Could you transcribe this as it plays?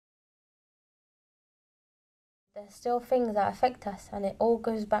There's still things that affect us, and it all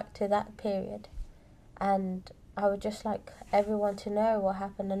goes back to that period. And I would just like everyone to know what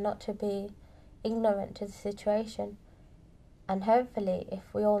happened and not to be ignorant to the situation. And hopefully,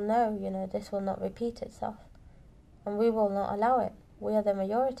 if we all know, this will not repeat itself. And we will not allow it. We are the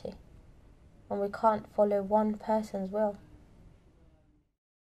majority. And we can't follow one person's will.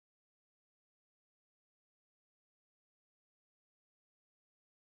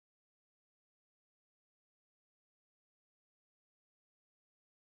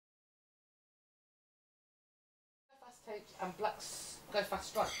 Fast tapes and blacks go fast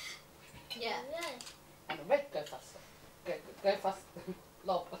stripes. Yeah. And the red go fast. Go fast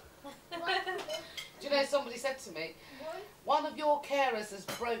lob. Do you know, somebody said to me, one of your carers has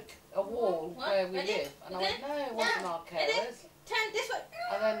broke a wall where we live. And I went, no, it wasn't our carers. Turn this way.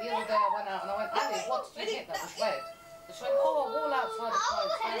 And then the other day I went out and I went, Annie, what did you hit that was red? And she went, oh, a wall outside the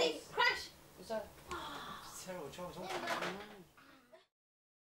client's house. Crash. Was that? It's terrible, Charles.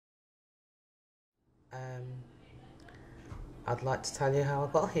 I'd like to tell you how I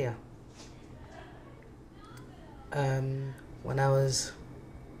got here. When I was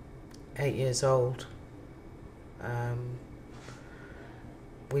 8 years old,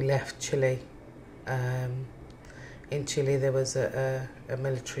 we left Chile. In Chile there was a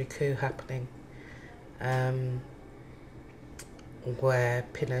military coup happening where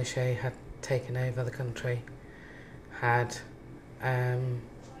Pinochet had taken over the country, had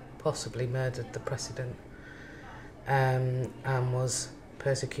possibly murdered the president, and was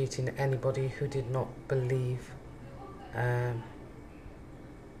persecuting anybody who did not believe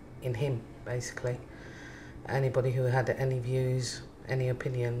in him, basically. Anybody who had any views, any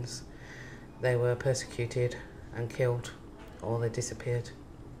opinions, they were persecuted and killed, or they disappeared.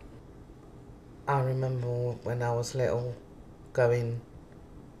 I remember when I was little going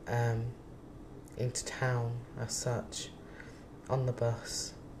into town as such on the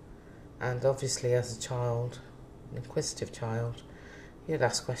bus, and obviously as a child, an inquisitive child, you'd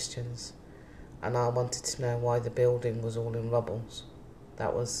ask questions, and I wanted to know why the building was all in rubble.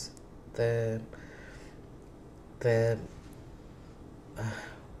 That was the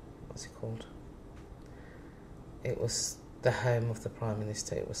what's it called? It was the home of the Prime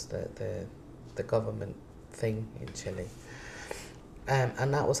Minister. It was the government thing in Chile,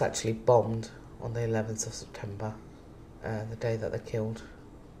 and that was actually bombed on the 11th of September, the day that they killed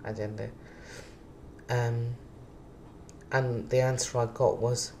Allende. And the answer I got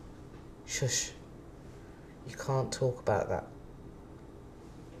was, shush, you can't talk about that.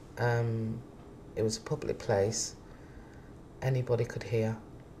 It was a public place, anybody could hear.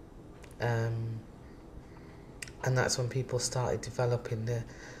 And that's when people started developing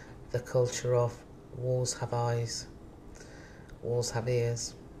the culture of walls have eyes, walls have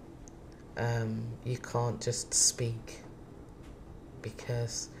ears. You can't just speak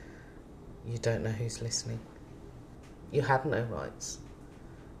because you don't know who's listening. You had no rights.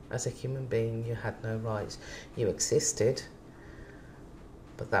 As a human being, you had no rights. You existed,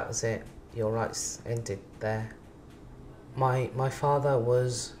 but that was it. Your rights ended there. My father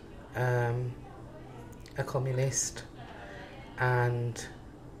was a communist, and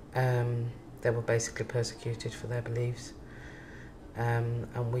they were basically persecuted for their beliefs,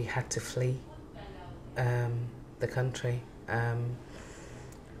 and we had to flee the country.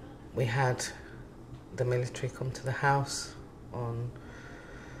 We had the military come to the house on,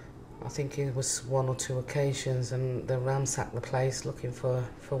 I think it was 1 or 2 occasions, and they ransacked the place looking for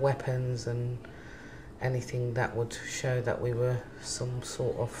weapons and anything that would show that we were some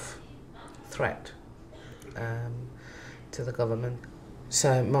sort of threat to the government.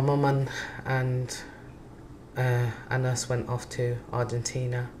 So my mum and us went off to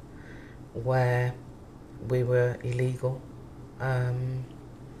Argentina, where we were illegal.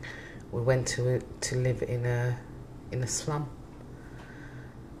 We went to live in a slum,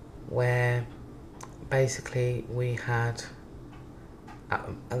 where basically we had, at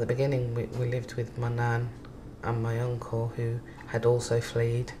the beginning we lived with my nan and my uncle, who had also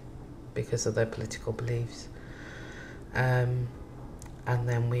fled because of their political beliefs, and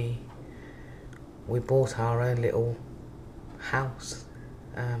then we bought our own little house.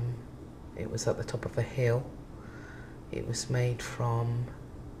 It was at the top of a hill. It was made from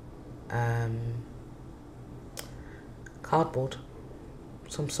cardboard,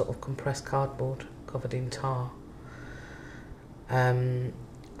 some sort of compressed cardboard covered in tar. And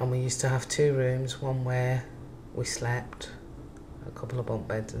we used to have 2 rooms, one where we slept, a couple of bunk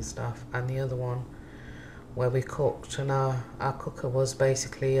beds and stuff, and the other one where we cooked, and our cooker was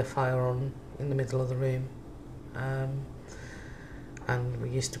basically a fire on in the middle of the room. and we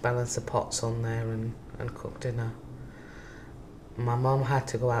used to balance the pots on there and cook dinner. My mum had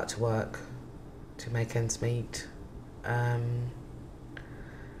to go out to work to make ends meet.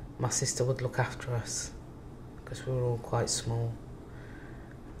 My sister would look after us because we were all quite small,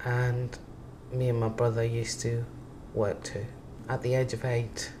 and me and my brother used to work too. At the age of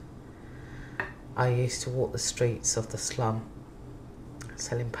 8, I used to walk the streets of the slum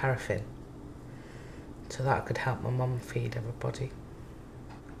selling paraffin so that I could help my mum feed everybody.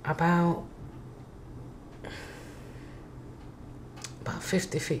 About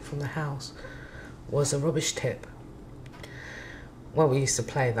 50 feet from the house was a rubbish tip. Where we used to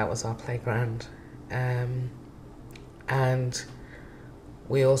play, that was our playground. And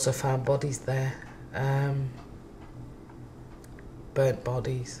we also found bodies there, burnt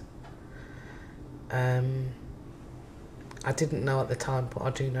bodies. I didn't know at the time, but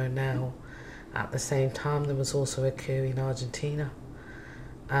I do know now. At the same time, there was also a coup in Argentina,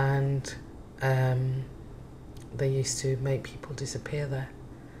 and they used to make people disappear there.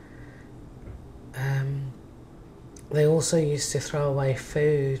 They also used to throw away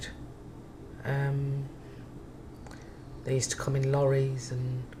food. They used to come in lorries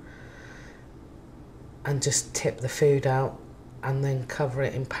and just tip the food out and then cover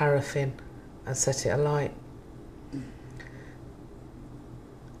it in paraffin and set it alight.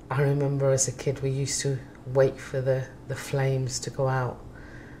 I remember as a kid we used to wait for the flames to go out,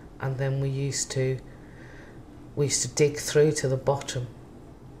 and then we used to dig through to the bottom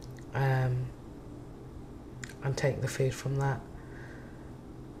and take the food from that.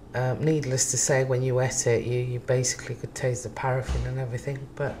 Needless to say, when you ate it, you basically could taste the paraffin and everything,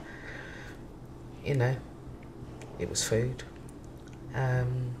 but you know, it was food.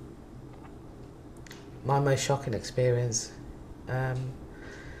 My most shocking experience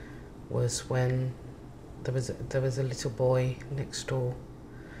was when there was a little boy next door.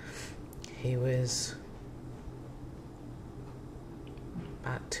 He was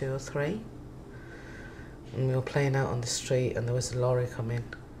about 2 or 3, and we were playing out on the street, and there was a lorry coming,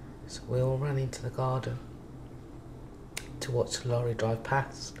 so we all ran into the garden to watch the lorry drive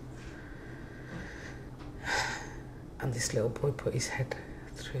past. And this little boy put his head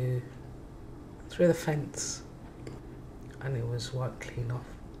through the fence, and it was wiped clean off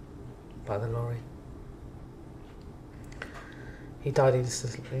by the lorry. He died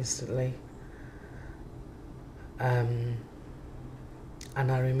instantly. And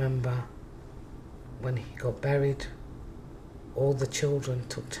I remember when he got buried, all the children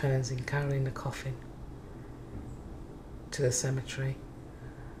took turns in carrying the coffin to the cemetery.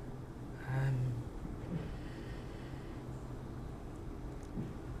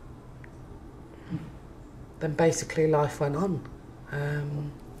 Then basically life went on.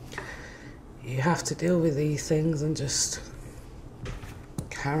 You have to deal with these things and just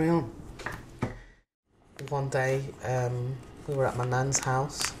carry on. One day we were at my nan's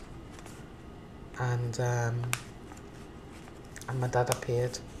house, and my dad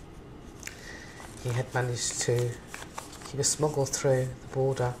appeared. He was smuggled through the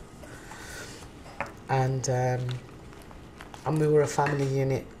border, and we were a family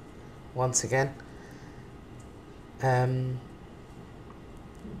unit once again.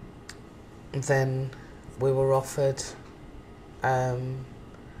 Then we were offered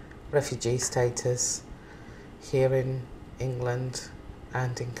refugee status here in England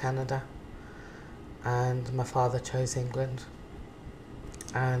and in Canada, and my father chose England,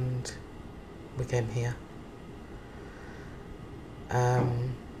 and we came here.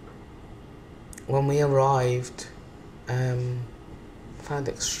 When we arrived, found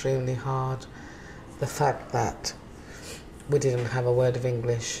it extremely hard the fact that we didn't have a word of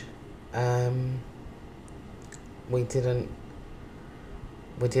English. We didn't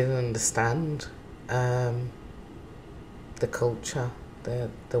understand the culture,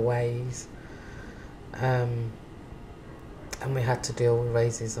 the ways, and we had to deal with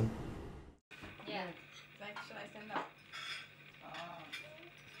racism. Yeah. Like, should I stand up?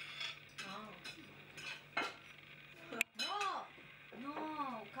 No,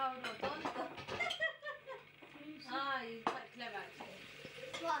 cabro, tonto. Ay, clever.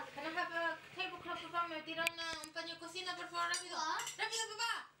 What? Can I have a tablecloth, papá? ¿Me tira un paño de cocina, por favor, rápido? What? ¡Rápido,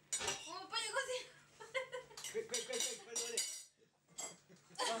 papá! Un paño de cocina.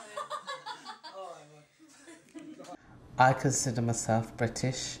 I consider myself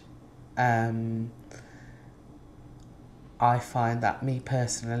British. I find that me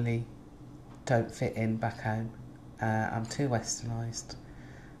personally don't fit in back home. I'm too westernised.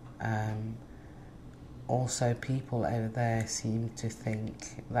 Also, people over there seem to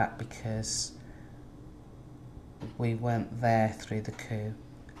think that because we weren't there through the coup.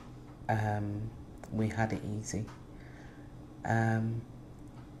 We had it easy. But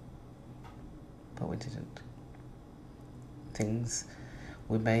we didn't.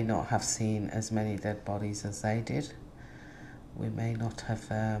 We may not have seen as many dead bodies as they did. We may not have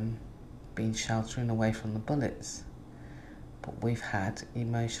been sheltering away from the bullets, but we've had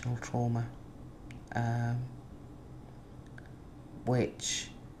emotional trauma, which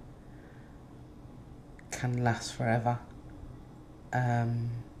can last forever.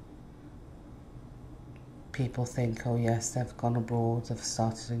 People think, oh yes, they've gone abroad, they've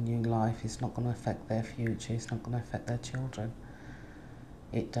started a new life, it's not going to affect their future, it's not going to affect their children.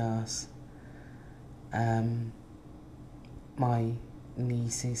 It does. My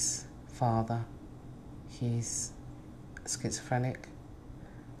niece's father, he's schizophrenic,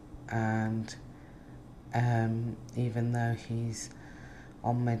 and even though he's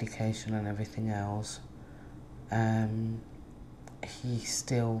on medication and everything else, he's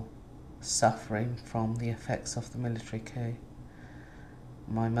still suffering from the effects of the military coup.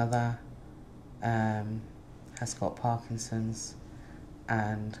 My mother has got Parkinson's,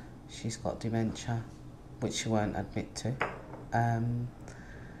 and she's got dementia, which she won't admit to,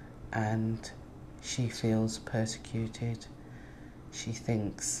 and she feels persecuted. She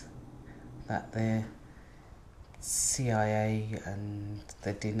thinks that the CIA and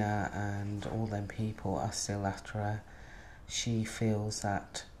the dinner and all them people are still after her. She feels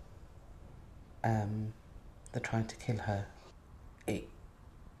that they're trying to kill her. It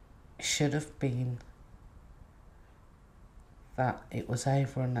should have been that it was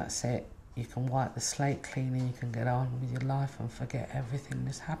over and that's it. You can wipe the slate clean and you can get on with your life and forget everything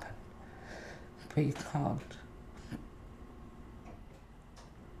that's happened. But you can't.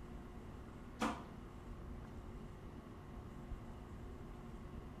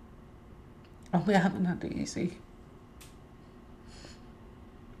 And we haven't had it easy.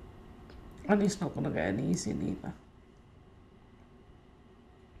 And it's not going to get any easier neither.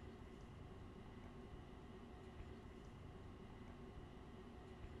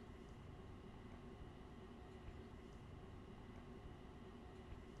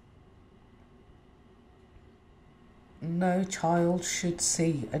 No child should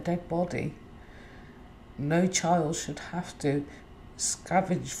see a dead body. No child should have to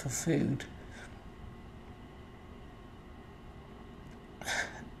scavenge for food.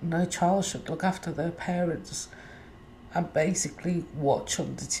 No child should look after their parents and basically watch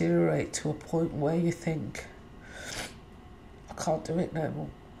them deteriorate to a point where you think, I can't do it no more.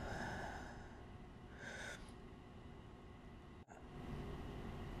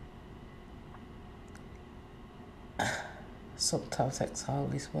 Sometimes exile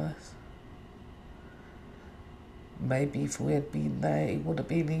is worse. Maybe if we had been there, it would have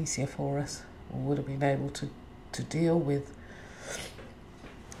been easier for us. We would have been able to deal with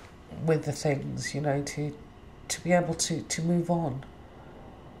the things, you know, to be able to move on.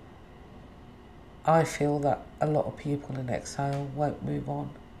 I feel that a lot of people in exile won't move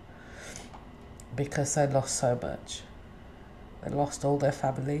on because they lost so much. They lost all their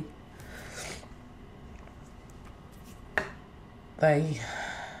family. They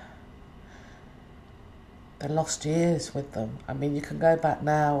lost years with them. I mean, you can go back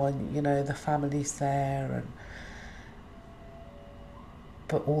now and, you know, the family's there,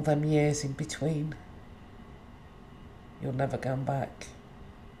 but all them years in between, you'll never go back.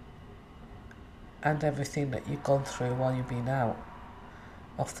 And everything that you've gone through while you've been out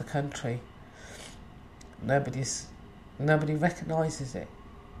of the country, nobody recognises it.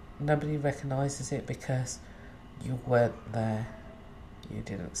 Nobody recognises it because you weren't there. You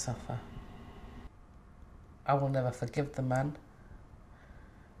didn't suffer. I will never forgive the man.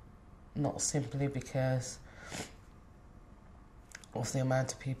 Not simply because of the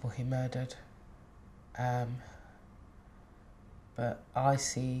amount of people he murdered. But I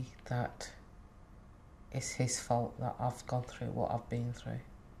see that it's his fault that I've gone through what I've been through.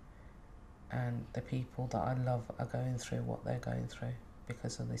 And the people that I love are going through what they're going through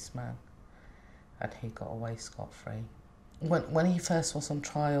because of this man. And he got away scot-free. When he first was on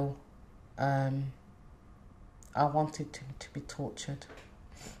trial, I wanted him to be tortured.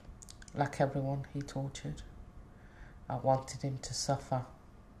 Like everyone he tortured. I wanted him to suffer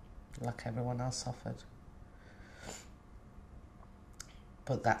like everyone else suffered.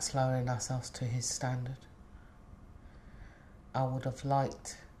 But that's lowering ourselves to his standard. I would have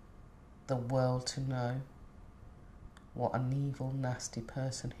liked the world to know what an evil, nasty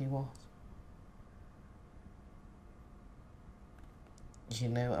person he was. You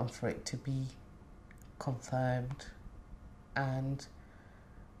know, and for it to be confirmed and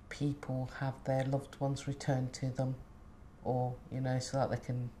people have their loved ones returned to them, or, you know, so that they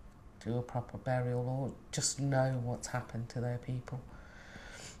can do a proper burial or just know what's happened to their people.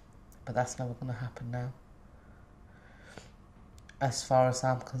 But that's never going to happen now. As far as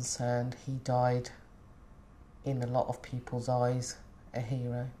I'm concerned, he died, in a lot of people's eyes, a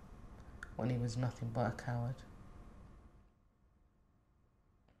hero, when he was nothing but a coward.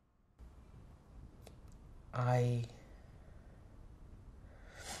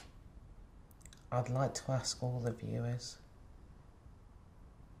 I'd like to ask all the viewers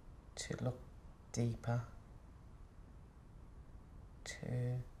to look deeper,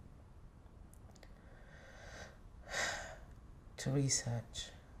 to research,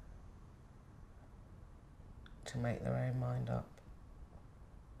 to make their own mind up,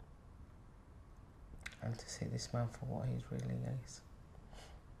 and to see this man for what he really is.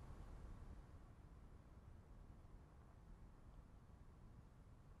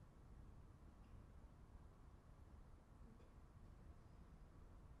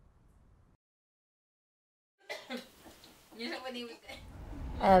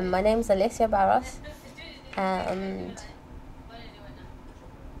 My name's Jorge Barros, and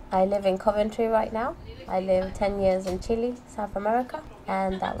I live in Coventry right now. I lived 10 years in Chile, South America,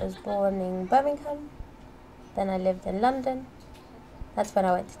 and I was born in Birmingham. Then I lived in London. That's when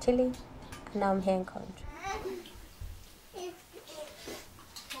I went to Chile, and now I'm here in Coventry.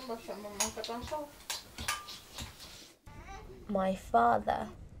 My father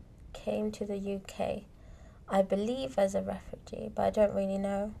came to the UK, I believe as a refugee, but I don't really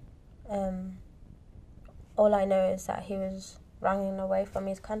know. All I know is that he was running away from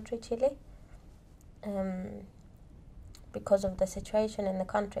his country, Chile, because of the situation in the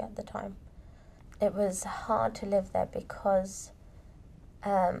country at the time. It was hard to live there because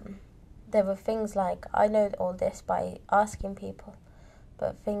there were things like, I know all this by asking people,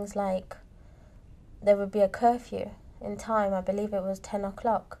 but things like there would be a curfew in time, I believe it was 10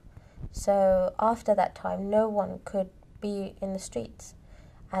 o'clock. So after that time, no one could be in the streets,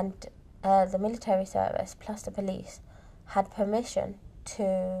 and the military service plus the police had permission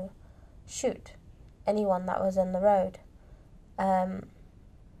to shoot anyone that was on the road.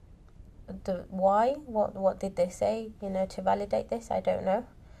 Why? What did they say, you know, to validate this? I don't know.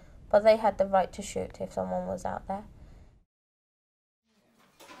 But they had the right to shoot if someone was out there.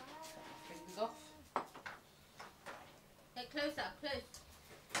 Fingers off. Hey, close up, close.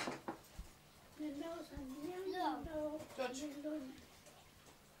 George.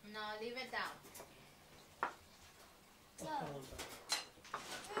 No, leave it down.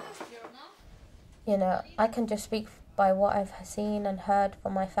 You know, I can just speak by what I've seen and heard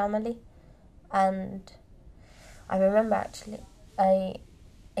from my family. And I remember actually a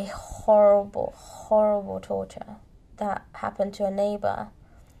horrible, horrible torture that happened to a neighbour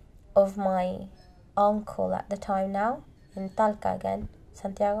of my uncle at the time now, in Talca again,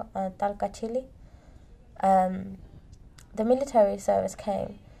 Santiago, Talca, Chile. The military service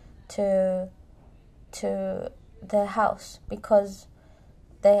came to the house because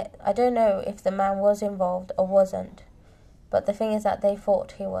I don't know if the man was involved or wasn't, but the thing is that they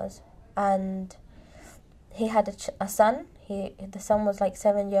thought he was, and he had a son. The son was like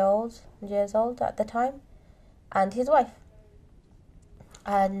 7 years old at the time, and his wife,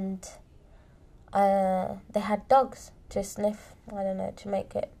 and they had dogs to sniff, I don't know, to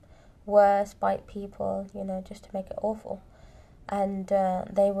make it worse, bite people, you know, just to make it awful. And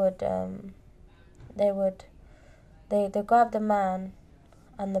they grabbed the man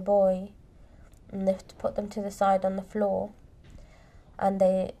and the boy, and they put them to the side on the floor, and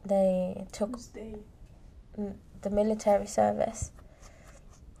they took the military service,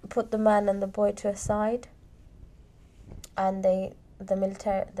 put the man and the boy to a side, and the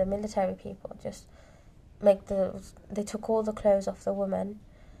military people just they took all the clothes off the woman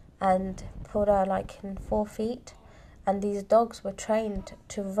and put her like in 4 feet, and these dogs were trained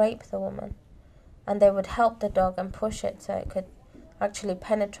to rape the woman, and they would help the dog and push it so it could actually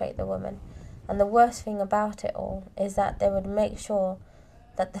penetrate the woman. And the worst thing about it all is that they would make sure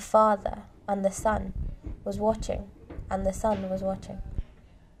that the father and the son was watching, and the son was watching,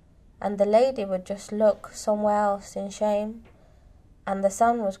 and the lady would just look somewhere else in shame, and the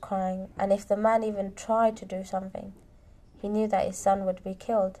son was crying, and if the man even tried to do something, he knew that his son would be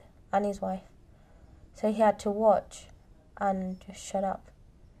killed, and his wife. So he had to watch and just shut up.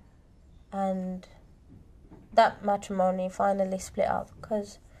 And that matrimony finally split up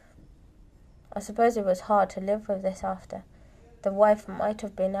because I suppose it was hard to live with this after. The wife might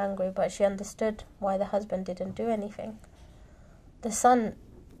have been angry, but she understood why the husband didn't do anything. The son,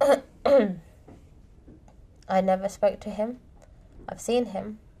 I never spoke to him. I've seen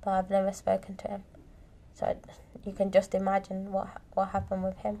him, but I've never spoken to him. So you can just imagine what happened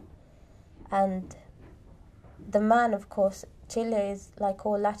with him. And the man, of course, Chile is, like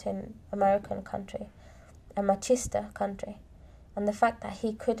all Latin American country, a machista country. And the fact that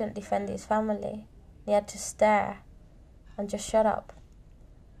he couldn't defend his family, he had to stare and just shut up,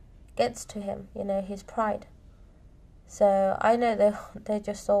 gets to him, his pride. So I know they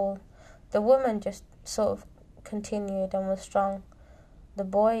just all, the woman just sort of continued and was strong. The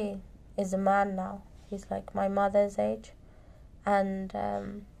boy is a man now. He's like my mother's age. And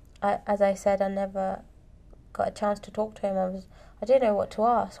as I said, I never got a chance to talk to him. I didn't know what to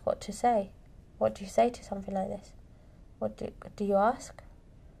ask, what to say. What do you say to something like this? What do you ask?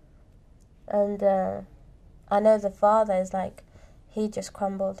 And I know the father is like, he just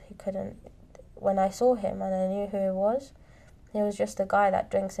crumbled. He couldn't. When I saw him and I knew who he was just a guy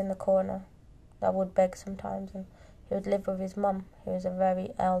that drinks in the corner, that would beg sometimes, and he would live with his mum, who was a very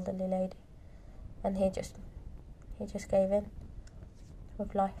elderly lady, and he just gave in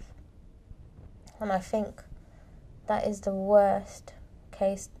with life. And I think that is the worst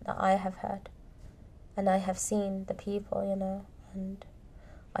case that I have heard, and I have seen the people, and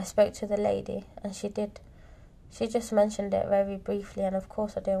I spoke to the lady, and she just mentioned it very briefly, and of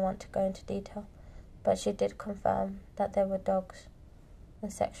course I don't want to go into detail, but she did confirm that there were dogs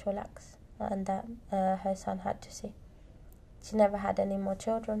and sexual acts, and that her son had to see. She never had any more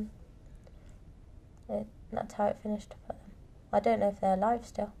children. That's how it finished for them. I don't know if they're alive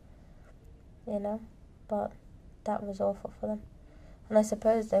still, but that was awful for them. And I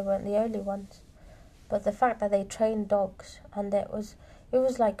suppose they weren't the only ones. But the fact that they trained dogs, and it was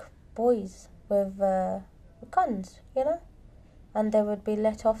like boys with guns, and they would be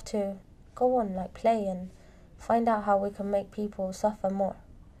let off to go on, like, play and find out how we can make people suffer more.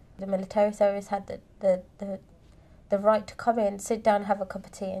 The military service had the right to come in, sit down, have a cup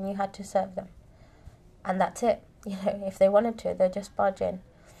of tea, and you had to serve them. And that's it. If they wanted to, they'd just barge in.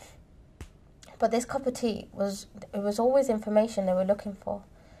 But this cup of tea was always information they were looking for.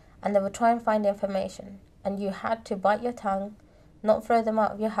 And they would try and find information. And you had to bite your tongue, not throw them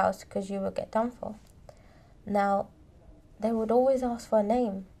out of your house because you would get done for. Now, they would always ask for a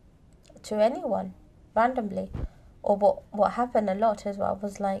name to anyone, randomly. Or what happened a lot as well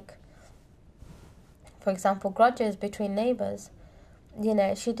was, like, for example, grudges between neighbours.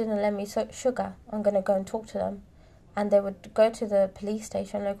 She didn't lend me sugar, I'm going to go and talk to them. And they would go to the local police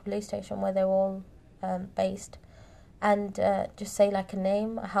station where they were all based, and just say, like, a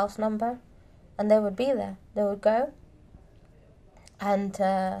name, a house number, and they would be there. They would go, and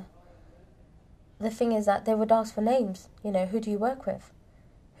the thing is that they would ask for names. Who do you work with?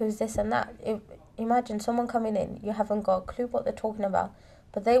 Who's this and that? Imagine someone coming in, you haven't got a clue what they're talking about,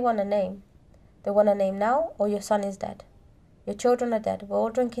 but they want a name. They want a name now, or your son is dead. Your children are dead. We're all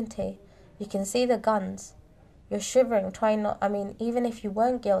drinking tea. You can see the guns. You're shivering, even if you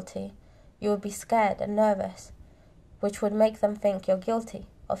weren't guilty, you would be scared and nervous, which would make them think you're guilty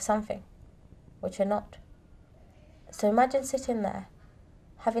of something, which you're not. So imagine sitting there,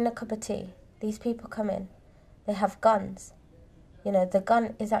 having a cup of tea. These people come in. They have guns. The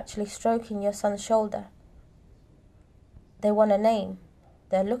gun is actually stroking your son's shoulder. They want a name.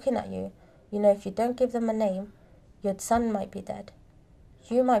 They're looking at you. If you don't give them a name, your son might be dead.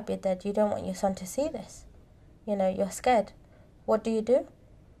 You might be dead. You don't want your son to see this. You're scared. What do?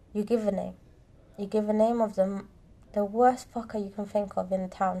 You give a name. You give a name of the worst fucker you can think of in the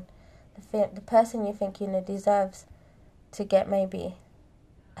town. The person you think, deserves to get maybe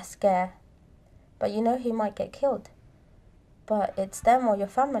a scare. But he might get killed. But it's them or your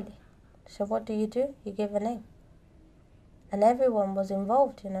family. So what do? You give a name. And everyone was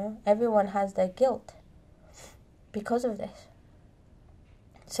involved, Everyone has their guilt because of this.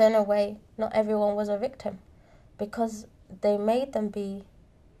 So in a way, not everyone was a victim, because they made them be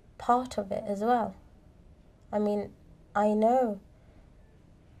part of it as well. I know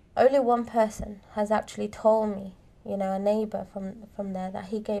only one person has actually told me, a neighbour from there, that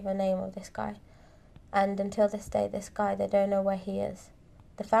he gave a name of this guy. And until this day, this guy, they don't know where he is.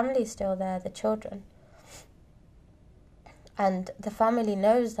 The family's still there, the children. And the family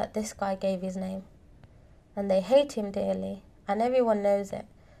knows that this guy gave his name. And they hate him dearly, and everyone knows it.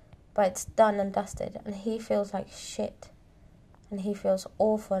 But it's done and dusted, and he feels like shit. And he feels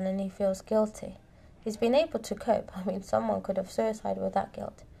awful, and he feels guilty. He's been able to cope. Someone could have suicided with that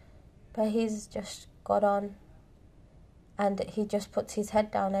guilt. But he's just got on, and he just puts his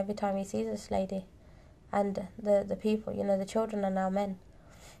head down every time he sees this lady. And the people, the children are now men.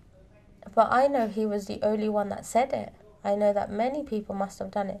 But I know he was the only one that said it. I know that many people must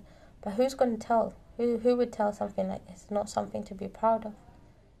have done it. But who's going to tell? Who would tell something like this? Not something to be proud of.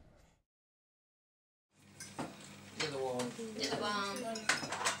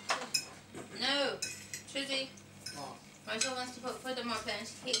 Susie. What? My son wants to put food on my plate and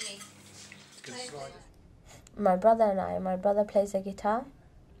she hit me. My brother plays the guitar,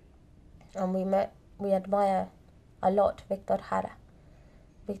 and we admire a lot Victor Jara.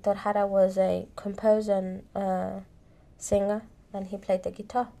 Victor Jara was a composer and singer, and he played the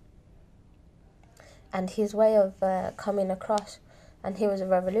guitar. And his way of coming across, and he was a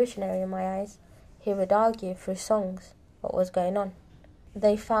revolutionary in my eyes, he would argue through songs what was going on.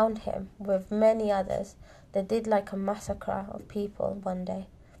 They found him with many others. They did like a massacre of people one day.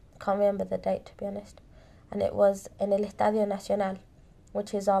 Can't remember the date, to be honest. And it was in El Estadio Nacional,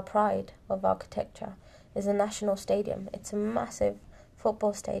 which is our pride of architecture. It's a national stadium. It's a massive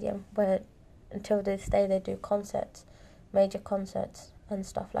football stadium where until this day they do concerts, major concerts and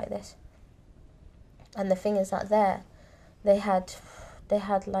stuff like this. And the thing is that there, they had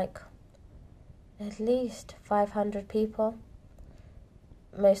like at least 500 people,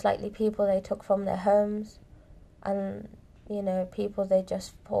 most likely people they took from their homes, and you know, people they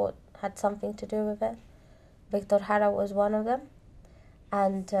just thought had something to do with it. Victor Jara was one of them,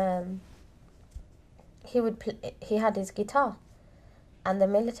 and he had his guitar, and the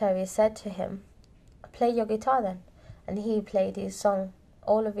military said to him, "Play your guitar then," and he played his song,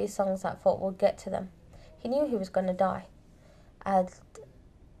 all of his songs that thought would get to them. He knew he was going to die, and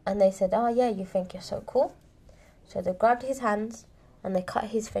they said, "Oh yeah, you think you're so cool?" So they grabbed his hands and they cut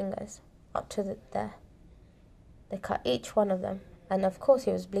his fingers up to there. They cut each one of them, and of course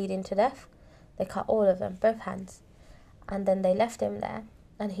he was bleeding to death. They cut all of them, both hands, and then they left him there,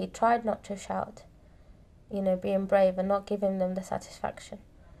 and he tried not to shout, you know, being brave and not giving them the satisfaction.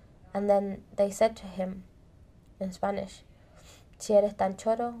 And then they said to him in Spanish, "Si eres tan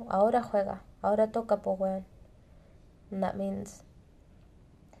choro, ahora juega, ahora toca po weón." And that means,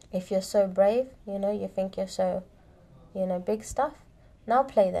 if you're so brave, you know, you think you're so, you know, big stuff, now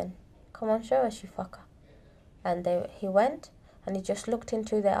play then. Come on, show us, you fucker. And he went, and he just looked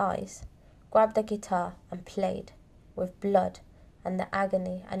into their eyes, grabbed the guitar and played with blood and the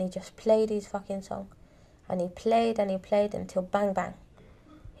agony, and he just played his fucking song. And he played until bang bang,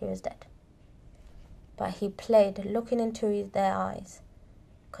 he was dead. But he played looking into their eyes,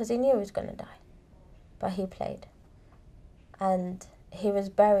 because he knew he was going to die. But he played. And he was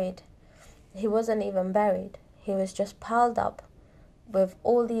buried. He wasn't even buried. He was just piled up with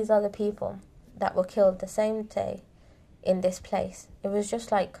all these other people that were killed the same day in this place. It was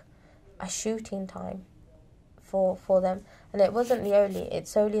just like a shooting time for them. And it wasn't the only,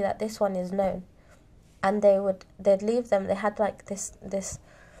 it's only that this one is known. And they'd leave them, they had like the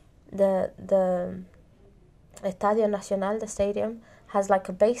Estadio Nacional, the stadium, has like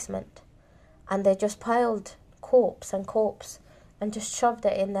a basement. And they just piled corpse and just shoved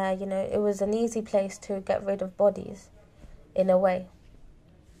it in there, you know. It was an easy place to get rid of bodies, in a way.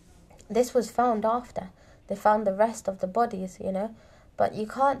 This was found after. They found the rest of the bodies, you know. But you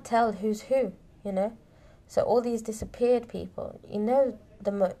can't tell who's who, you know. So all these disappeared people, you know,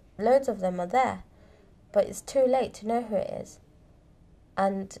 loads of them are there. But it's too late to know who it is.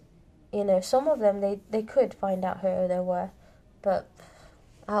 And, you know, some of them, they could find out who they were. But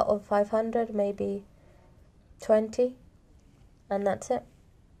out of 500, maybe 20. And that's it.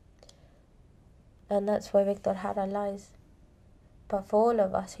 And that's where Victor Jara lies. But for all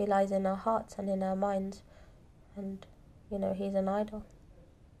of us, he lies in our hearts and in our minds. And, you know, he's an idol.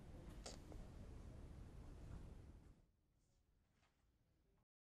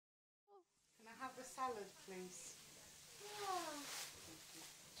 Can I have the salad, please?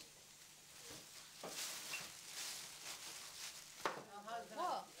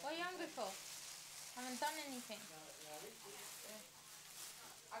 What? What are you hungry for? Haven't done anything.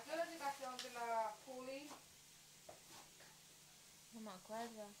 ¿A qué hora llegaste donde la Puli? No me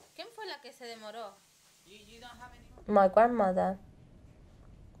acuerdo. ¿Quién fue la que se demoró? You don't have any... My grandmother,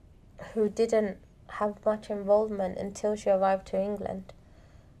 who didn't have much involvement until she arrived to England,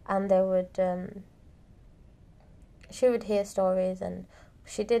 and she would hear stories, and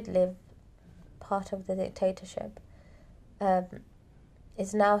she did live part of the dictatorship,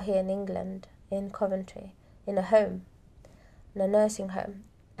 is now here in England, in Coventry, in a home, in a nursing home.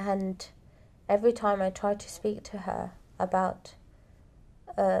 And every time I try to speak to her about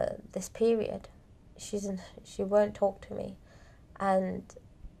this period, she won't talk to me. And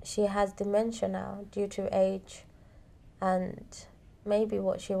she has dementia now due to age and maybe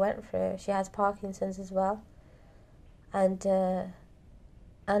what she went through. She has Parkinson's as well. And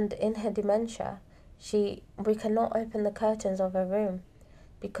in her dementia, we cannot open the curtains of her room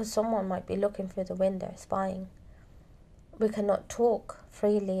because someone might be looking through the window, spying. We cannot talk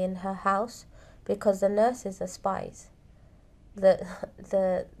freely in her house because the nurses are spies. The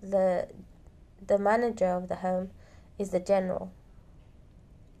the manager of the home is the general,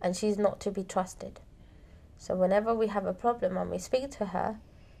 and she's not to be trusted. So whenever we have a problem and we speak to her,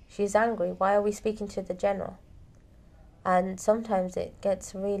 she's angry. Why are we speaking to the general? And sometimes it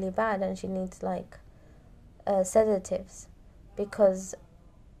gets really bad and she needs sedatives, because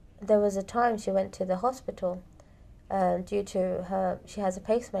there was a time she went to the hospital due to she has a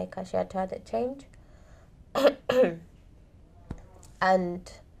pacemaker, she had to have it changed.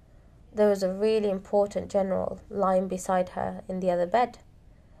 And there was a really important general lying beside her in the other bed.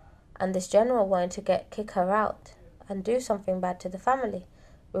 And this general wanted to kick her out and do something bad to the family.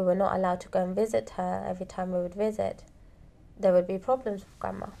 We were not allowed to go and visit her. Every time we would visit, there would be problems with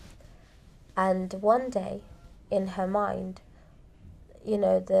Grandma. And one day, in her mind,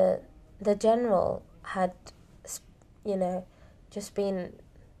 the general had, just been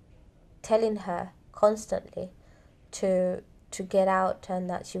telling her constantly to get out, and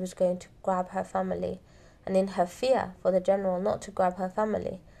that she was going to grab her family. And in her fear for the general not to grab her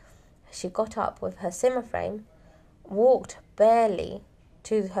family, she got up with her Zimmer frame, walked barely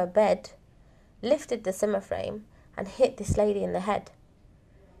to her bed, lifted the Zimmer frame and hit this lady in the head.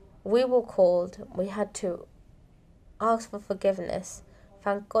 We were called. We had to ask for forgiveness.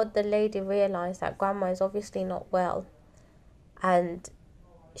 Thank God the lady realised that Grandma is obviously not well, and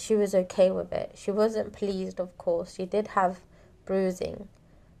she was okay with it. She wasn't pleased, of course. She did have bruising,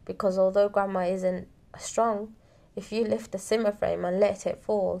 because although Grandma isn't strong, if you lift the Zimmer frame and let it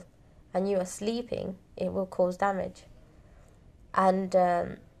fall and you are sleeping, it will cause damage. And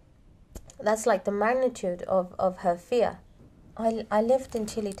that's like the magnitude of her fear. I lived in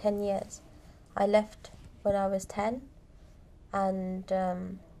Chile 10 years. I left when I was 10, and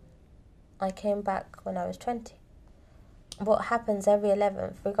I came back when I was 20. What happens every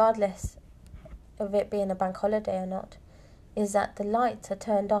 11th, regardless of it being a bank holiday or not, is that the lights are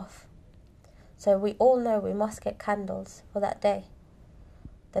turned off. So we all know we must get candles for that day.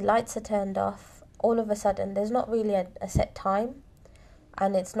 The lights are turned off. All of a sudden, there's not really a set time,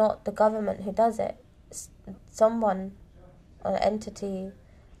 and it's not the government who does it. Someone, an entity,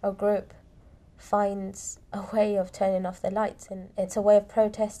 a group, finds a way of turning off the lights, and it's a way of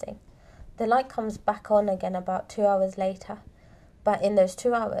protesting. The light comes back on again about 2 hours later, but in those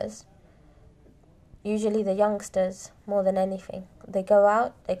 2 hours, usually the youngsters, more than anything, they go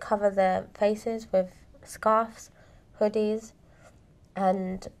out, they cover their faces with scarves, hoodies,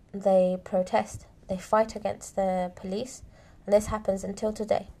 and they protest. They fight against the police, and this happens until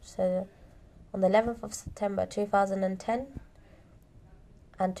today. So on the 11th of September 2010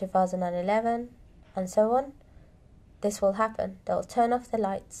 and 2011 and so on, this will happen. They'll turn off the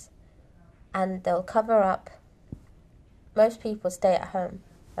lights and they'll cover up. Most people stay at home,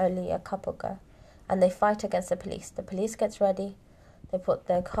 only a couple go, and they fight against the police. The police gets ready, they put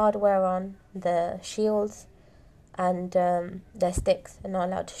their hardware on, the shields and their sticks. They're not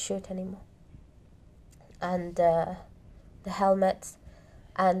allowed to shoot anymore. And the helmets.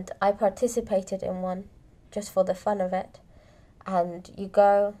 And I participated in one just for the fun of it. And you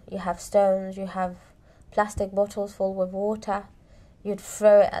go, you have stones, you have plastic bottles full with water, you'd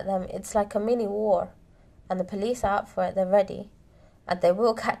throw it at them. It's like a mini war, and the police are up for it. They're ready, and they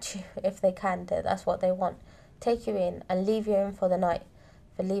will catch you if they can. That's what they want. Take you in and leave you in for the night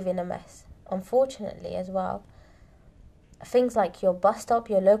for leaving a mess. Unfortunately as well, things like your bus stop,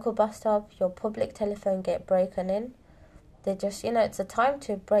 your local bus stop, your public telephone get broken in. They just, it's a time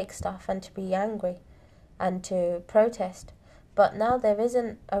to break stuff and to be angry and to protest. But now there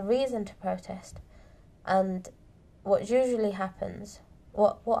isn't a reason to protest. And what usually happens,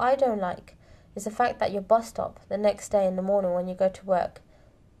 what I don't like, is the fact that your bus stop the next day in the morning when you go to work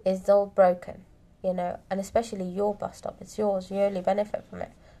is all broken, and especially your bus stop. It's yours, you only benefit from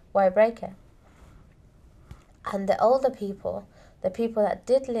it. Why break it? And the older people, the people that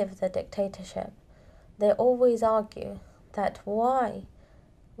did live the dictatorship, they always argue that why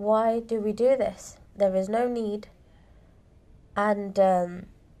do we do this? There is no need. And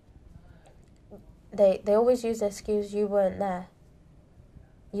they always use the excuse, you weren't there.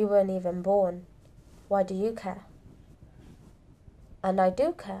 You weren't even born. Why do you care? And I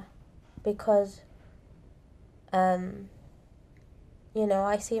do care, because, I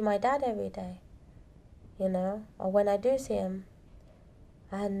see my dad every day, or when I do see him.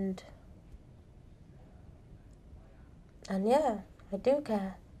 And yeah, I do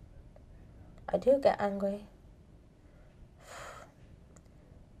care. I do get angry.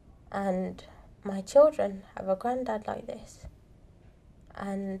 And my children have a granddad like this.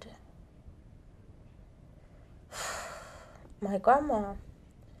 And my grandma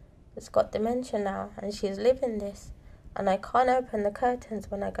has got dementia now, and she's living this. And I can't open the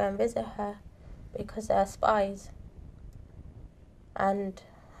curtains when I go and visit her, because they are spies. And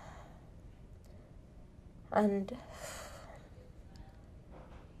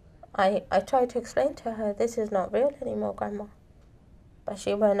I tried to explain to her, this is not real anymore, Grandma. But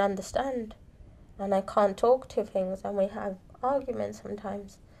she won't understand. And I can't talk to things, and we have arguments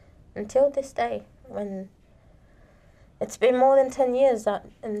sometimes. Until this day, when it's been more than 10 years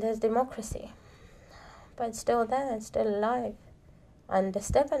and there's democracy. But it's still there, it's still alive. And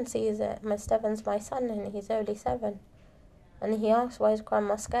Stefan sees it. Stefan's my son, and he's only 7. And he asks, why is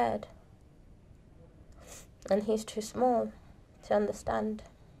Grandma scared? And he's too small to understand.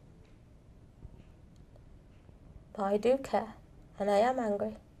 But I do care, and I am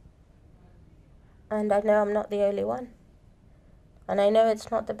angry. And I know I'm not the only one. And I know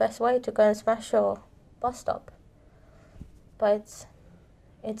it's not the best way to go and smash your bus stop. But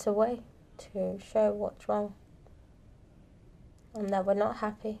it's a way to show what's wrong. And that we're not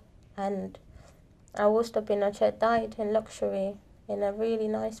happy. And Augusto Pinochet died in luxury in a really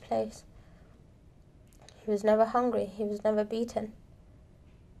nice place. He was never hungry, he was never beaten.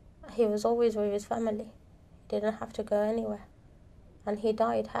 He was always with his family. He didn't have to go anywhere. And he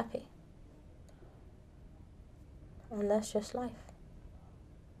died happy. And that's just life.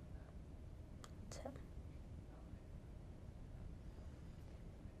 That's it.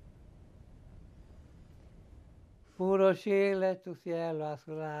 Puro Chile, tu cielo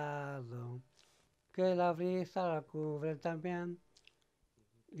azulado, que la brisa la cubre también,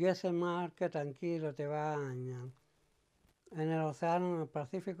 y ese mar que tranquilo te baña, en el océano, en el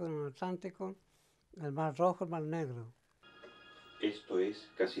Pacífico, en el Atlántico, el Mar Rojo, el Mar Negro. Esto es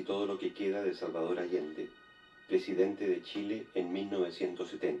casi todo lo que queda de Salvador Allende, presidente de Chile en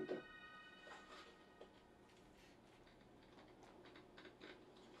 1970.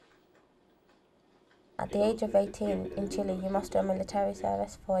 At the age of 18 in Chile, you must do a military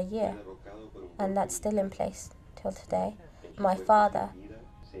service for a year, and that's still in place till today. My father,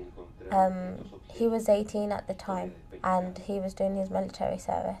 he was 18 at the time, and he was doing his military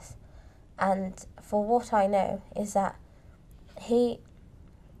service. And for what I know is that he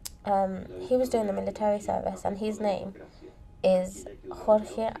was doing the military service, and his name is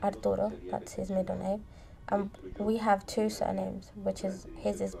Jorge Arturo, that's his middle name, and we have 2 surnames, which is,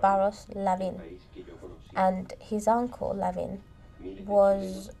 his is Barros Lavin, and his uncle Lavin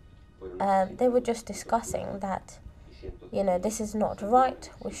was, they were just discussing that, you know, this is not right,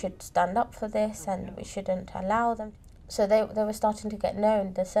 we should stand up for this, and we shouldn't allow them. So they were starting to get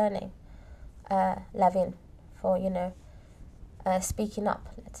known, the surname, Lavin, for, you know, speaking up,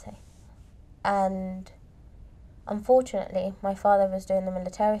 let's say. And unfortunately, my father was doing the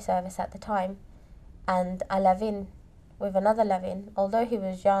military service at the time, and a Lavin, with another Lavin, although he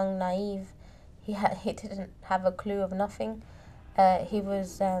was young, naive, he didn't have a clue of nothing. He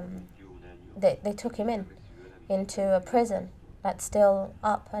was, they took him into a prison that's still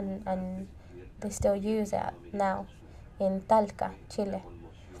up, and they still use it now in Talca, Chile.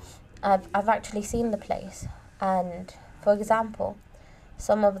 I've actually seen the place, and for example,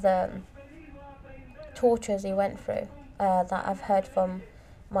 some of the tortures he went through that I've heard from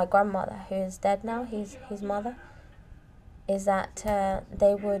my grandmother, who is dead now, his mother, is that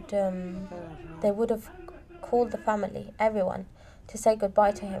they would have called the family, everyone, to say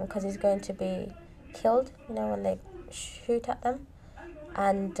goodbye to him because he's going to be killed, you know, when they shoot at them.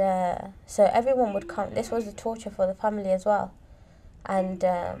 And so everyone would come. This was a torture for the family as well. And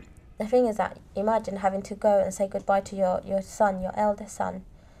the thing is that, imagine having to go and say goodbye to your son, your eldest son,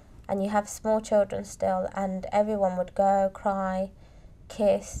 and you have small children still, and everyone would go, cry,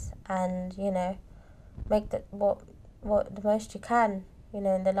 kiss, and, you know, make what the most you can, you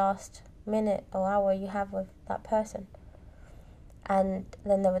know, in the last minute or hour you have with that person. And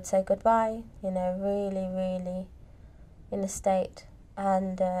then they would say goodbye, you know, really, really in a state.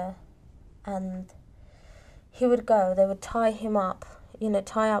 And he would go, they would tie him up, you know,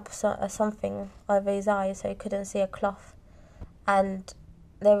 tie up something over his eyes so he couldn't see a cloth. And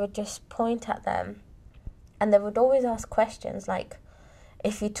they would just point at them. And they would always ask questions like,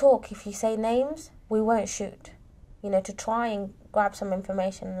 if you talk, if you say names, we won't shoot. You know, to try and grab some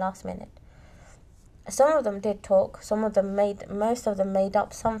information last minute. Some of them did talk, most of them made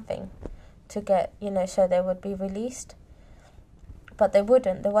up something to get, you know, so they would be released. But they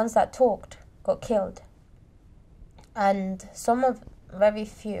wouldn't. The ones that talked got killed. And very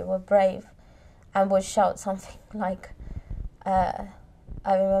few were brave and would shout something like, I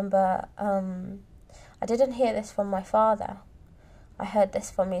remember, I didn't hear this from my father. I heard this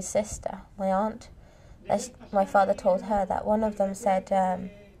from his sister, my aunt. My father told her that one of them said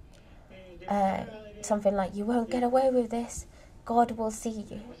something like, you won't get away with this, God will see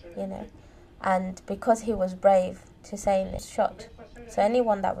you, you know. And because he was brave to say this, shot. So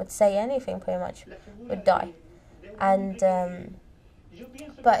anyone that would say anything pretty much would die. And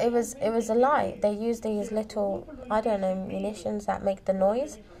but it was a lie. They used these little, I don't know, munitions that make the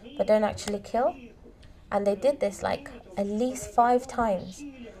noise but don't actually kill. And they did this like at least 5 times.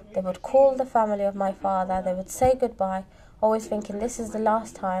 They would call the family of my father, they would say goodbye, always thinking this is the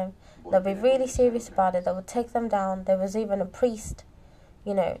last time. They'll be really serious about it. They would take them down. There was even a priest,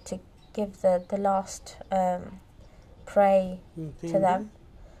 you know, to give the last pray to them.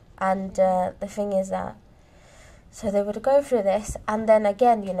 And the thing is that, so they would go through this, and then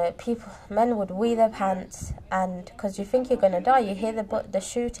again, you know, men would wee their pants, and because you think you're going to die, you hear the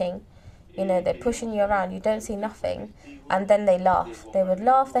shooting, you know, they're pushing you around, you don't see nothing, and then they laugh. They would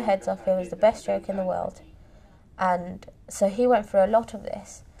laugh their heads off. It was the best joke in the world. And so he went through a lot of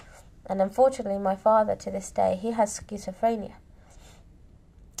this. And unfortunately, my father, to this day, he has schizophrenia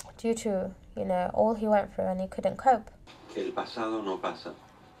due to, you know, all he went through, and he couldn't cope. El pasado no pasa.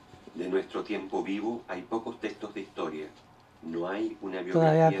 De nuestro tiempo vivo hay pocos textos de historia. No hay una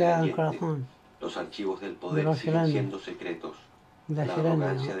biografía de Allende. Los archivos del poder siguen siendo secretos. La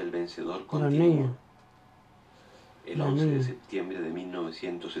arrogancia del vencedor continúa. El 11 de septiembre de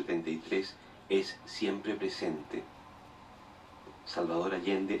 1973 es siempre presente. Salvador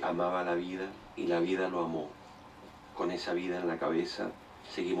Allende amaba la vida y la vida lo amó. Con esa vida en la cabeza,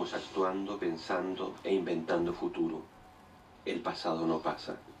 seguimos actuando, pensando e inventando futuro. El pasado no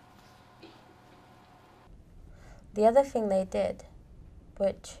pasa. The other thing they did,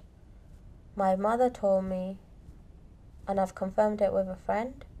 which my mother told me, and I've confirmed it with a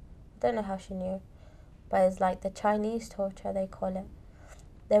friend, I don't know how she knew, but it's like the Chinese torture, they call it.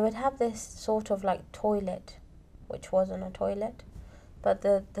 They would have this sort of like toilet, which wasn't a toilet, but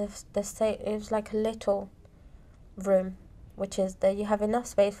it was like a little room, which is that you have enough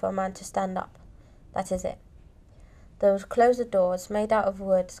space for a man to stand up. That is it. They would close the doors, made out of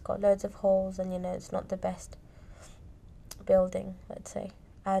wood, it's got loads of holes, and you know, it's not the best building, let's say.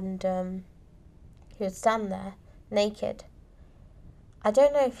 And he would stand there naked. I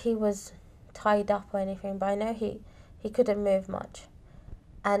don't know if he was tied up or anything, but I know he couldn't move much.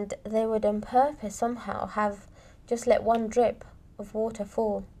 And they would on purpose somehow have just let one drip of water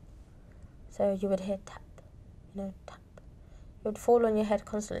fall. So you would hear tap, you know, tap. It would fall on your head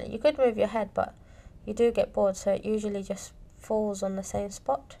constantly. You could move your head, but you do get bored, so it usually just falls on the same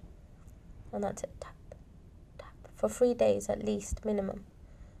spot. And that's it, tap, tap. For 3 days at least, minimum.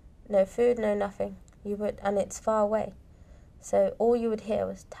 No food, no nothing. And it's far away. So all you would hear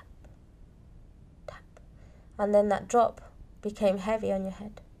was tap, tap. And then that drop became heavy on your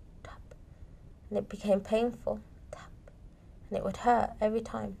head, tap. And it became painful, tap. And it would hurt every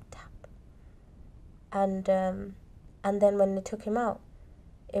time, tap. And then when they took him out,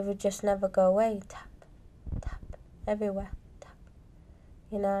 it would just never go away, tap, tap, everywhere, tap.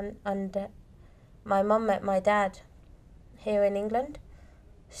 You know, and my mum met my dad here in England,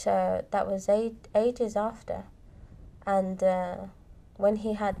 so that was ages after. And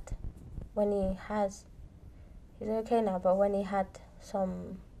he's okay now, but when he had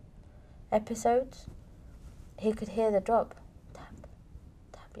some episodes, he could hear the drop, tap,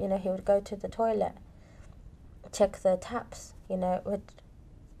 tap. You know, he would go to the toilet, check the taps, you know,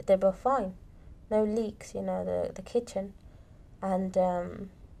 they were fine, no leaks, you know, the kitchen, and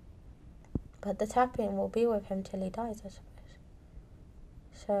but the tapping will be with him till he dies, I suppose.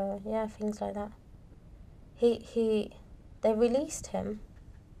 So yeah, things like that. They released him.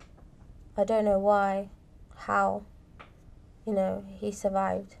 I don't know why, how, you know, he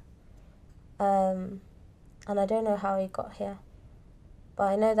survived. And I don't know how he got here. But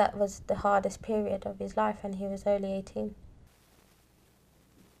I know that was the hardest period of his life, and he was only 18.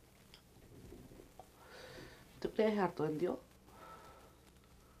 ¿Tú crees harto en Dios?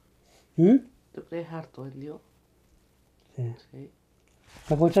 ¿Tú crees harto en Dios? Sí. Sí.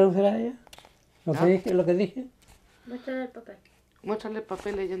 ¿Me puedes traducir a ella? ¿Lo que dije? Muéstrale el papel. Muéstrale el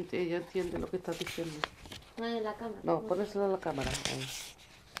papel, ella entiende lo que estás diciendo. No, en la cámara. No, ponérselo a la cámara. Ahí.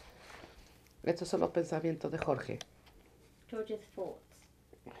 Estos son los pensamientos de Jorge. George's thoughts.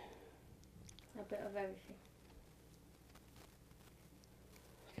 A bit of everything.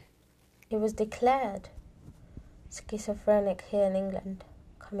 He was declared schizophrenic here in England,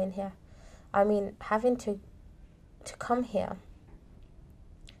 coming here. I mean, having to come here,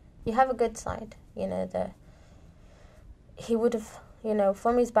 you have a good side, you know, he would have, you know,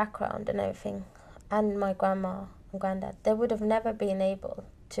 from his background and everything, and my grandma and granddad, they would have never been able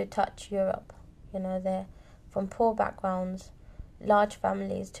to touch Europe. You know, they're from poor backgrounds, large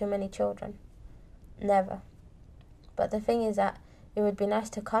families, too many children. Never. But the thing is that it would be nice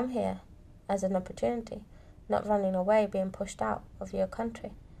to come here as an opportunity, not running away, being pushed out of your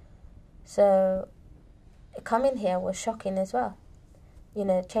country. So coming here was shocking as well. You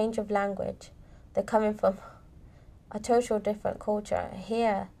know, change of language. They're coming from a total different culture.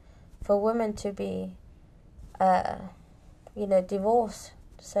 Here, for women to be, you know, divorced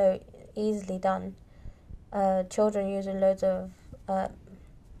so easily done. Children using loads of,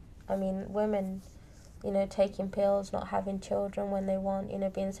 women, you know, taking pills, not having children when they want, you know,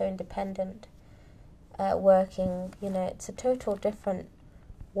 being so independent, working, you know, it's a total different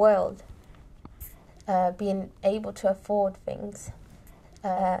world. Being able to afford things.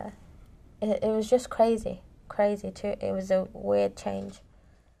 It was just crazy too. It was a weird change.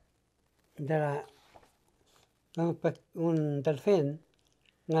 Era un delfín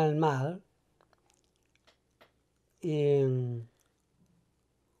en el mar y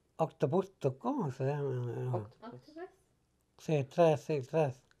octopus, ¿cómo se llama? ¿Octopus? Sí, tres.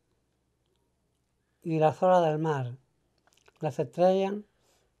 Y las olas del mar, las estrellas,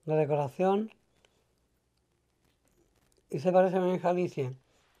 la decoración. Y se parece a mi hija Alicia.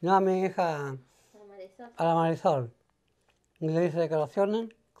 No, a mi hija, a la Marisol. Y le dice decoraciones,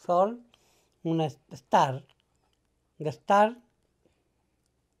 sol, una star, the star,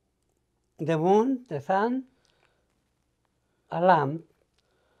 the moon, the sun, a lamp,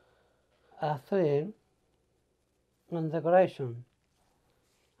 a tree, and decoration.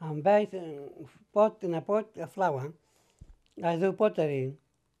 And base in a pot, a flower. I do pottery.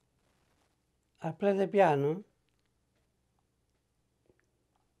 I play the piano.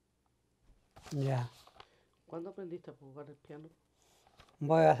 Ya. ¿Cuándo aprendiste a jugar el piano?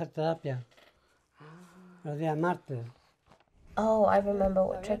 Voy a hacer terapia. Los días martes. Oh, I remember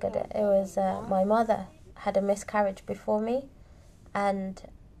what triggered it. It was my mother had a miscarriage before me, and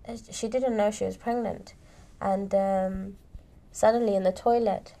she didn't know she was pregnant. And suddenly in the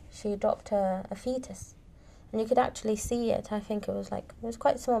toilet, she dropped a fetus. And you could actually see it. I think it was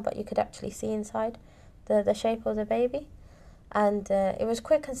quite small, but you could actually see inside the shape of the baby. And it was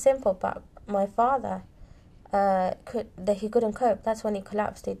quick and simple, but my father, he couldn't cope. That's when he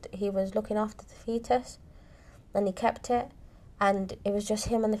collapsed. He was looking after the fetus, and he kept it. And it was just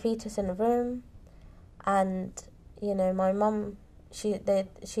him and the fetus in the room. And, you know, my mum, she's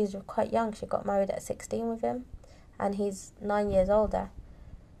quite young. She got married at 16 with him. And he's 9 years older.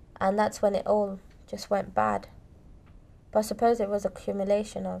 And that's when it all just went bad. But I suppose it was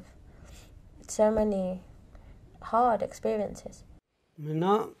accumulation of so many hard experiences. Mi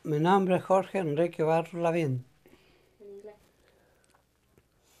nombre es Jorge Enrique Barros Lavín.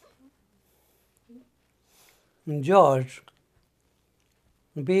 George,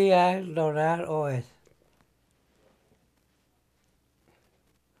 B-I-R-R-O-S.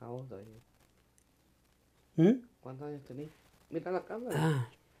 How old are you? ¿Cuántos años tenés? Mira la cámara.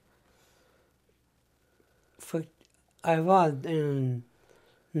 I was in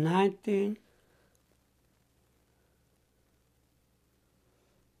 19...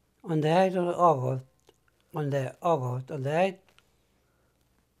 On the 8th of August, on the 8th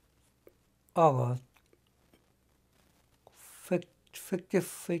August,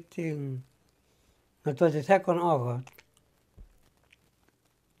 22nd August,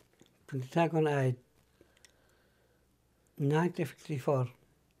 22nd 8, 1954.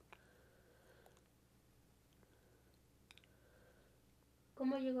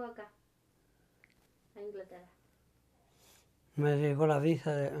 ¿Cómo llegó acá? A Inglaterra. Me llegó la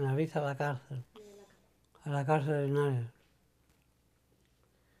visa a la cárcel, a la cárcel de Linares.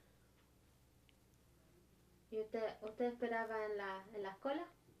 ¿Y usted esperaba en la escuela?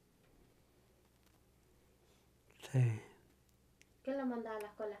 Sí. ¿Quién lo mandaba a la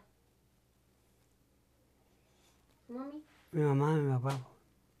escuela? ¿Su mami? Mi mamá y mi papá.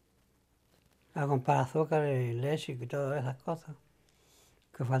 A comprar azúcar y leche y todas esas cosas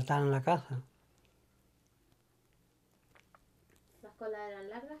que faltaban en la casa. ¿Las colas eran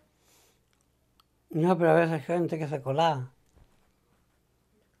largas? No, pero a veces hay gente que se colaba.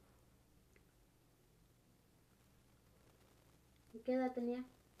 ¿Y qué edad tenía?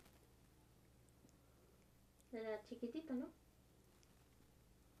 Era chiquitito, ¿no?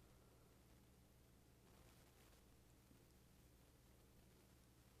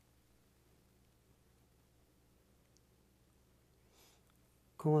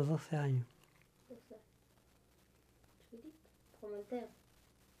 Como 12 años. Chiquitito, como entero.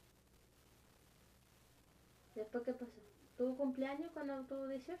 ¿Después qué pasó? ¿Tuvo cumpleaños cuando tuvo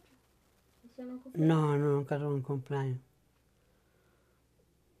 18? ¿Hicieron cumpleaños? No, nunca tuve un cumpleaños.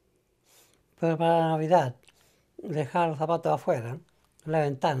 Pero para la Navidad, dejar los zapatos afuera, en la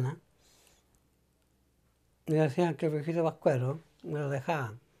ventana, y decían que el viejito pascuero me lo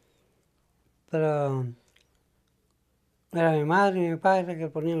dejaban. pero era mi madre y mi padre que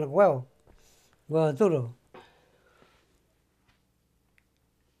ponían los huevos duros.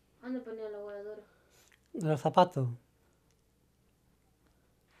 ¿Dónde ponían los huevos duros? De los zapatos.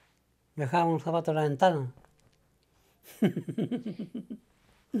 Dejaban un zapato en la ventana.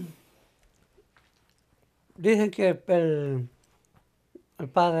 Dicen que el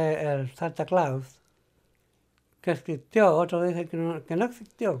padre, el Santa Claus, que existió, otros dicen que no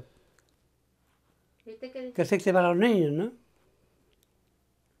existió. ¿Viste que Que existe para los niños, ¿no?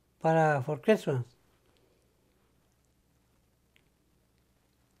 For Christmas.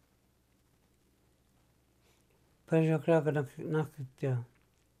 Pero yo creo que no existió.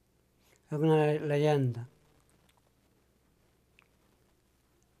 Es una leyenda.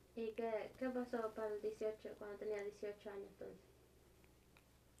 ¿Y qué pasó para el 18, cuando tenía 18 años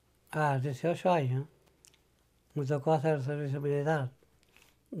entonces? 18 años me tocó hacer el servicio militar,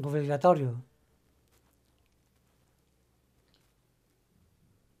 obligatorio.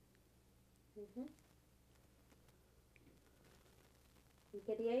 ¿Y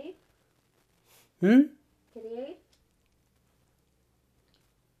quería ir? ¿Quería ir?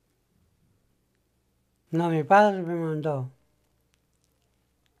 No, mi padre me mandó,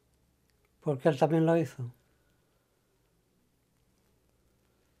 porque él también lo hizo.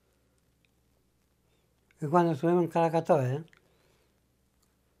 Y cuando estuvimos en Caracatoe,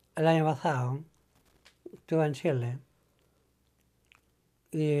 el año pasado, estuve en Chile,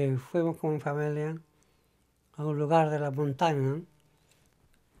 y fuimos con mi familia a un lugar de la montaña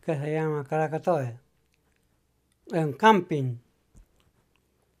que se llama Caracatoe, en camping.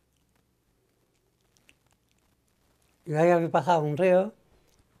 Y ahí había pasado un río.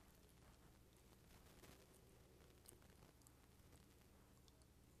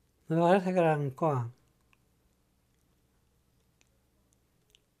 Me parece que era Ancoa.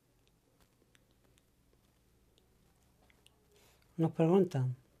 Nos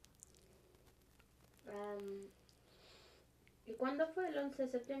preguntan. ¿Y cuándo fue el 11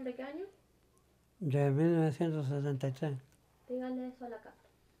 de septiembre? ¿Qué año? De 1973. Dígale eso a la cámara.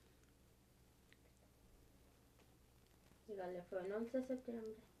 Dígale, fue el 11 de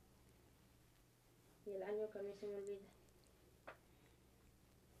septiembre. Y el año que a mí se me olvida.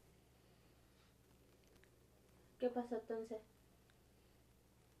 ¿Qué pasó entonces?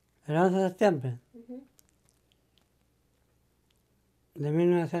 El 11 de septiembre Ujú. de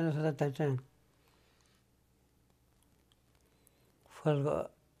 1973 fue algo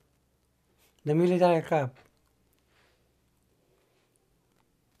de Military Cup.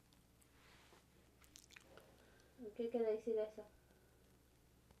 ¿Qué quiere decir eso?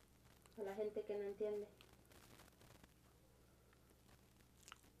 A la gente que no entiende.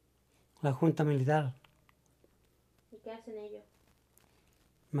 La Junta Militar, ¿Y qué hacen ellos?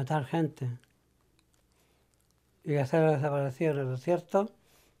 matar gente y hacerlo desaparecido en el desierto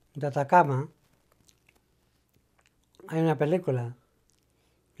de Atacama. Hay una película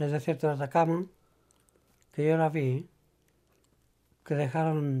del desierto de Atacama que yo la vi, que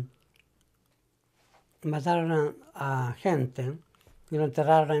mataron a gente y lo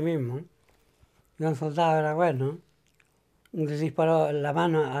enterraron ahí mismo. Y un soldado era bueno, le disparó en la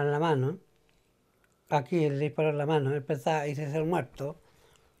mano, aquí le disparó en la mano, él pensaba y se hizo el muerto.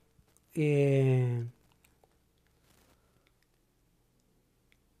 Pero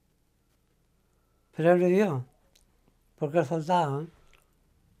él vivió, porque el soldado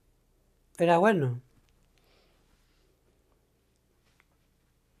era bueno.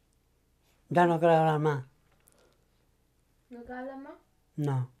 Ya no quiero hablar más. ¿No te hablan más?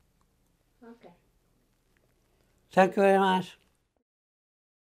 No. Ok. Thank you very much.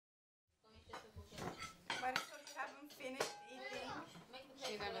 Marisol, you haven't finished eating.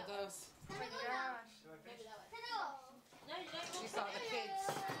 She never does. Oh my gosh. She's like the kids.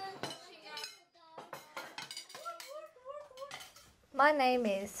 My name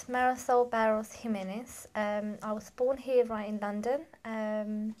is Jorge Barros Snr. I was born here right in London. I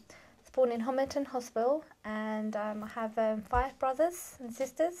was born in Homerton Hospital, and I have 5 brothers and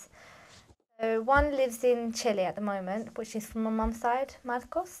sisters. One lives in Chile at the moment, which is from my mum's side,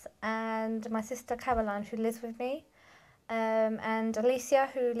 Marcos, and my sister Caroline, who lives with me, and Alicia,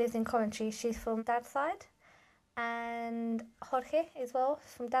 who lives in Coventry. She's from dad's side, and Jorge as well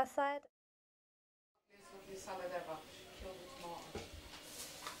from dad's side. Lovely salad ever. Kill the tomato.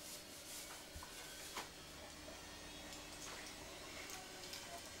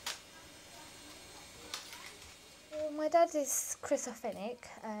 Well, my dad is schizophrenic.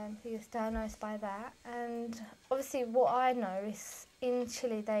 He was diagnosed by that, and obviously what I know is in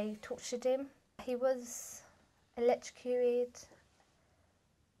Chile they tortured him. He was electrocuted.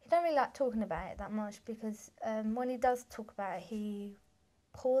 He don't really like talking about it that much because when he does talk about it, he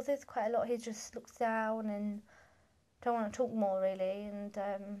pauses quite a lot. He just looks down and don't want to talk more really, and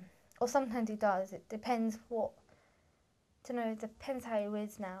or sometimes he does. It depends what. I don't know. It depends how he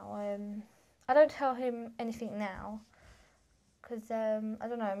is now. I don't tell him anything now because I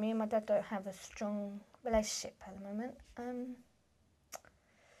don't know. Me and my dad don't have a strong relationship at the moment.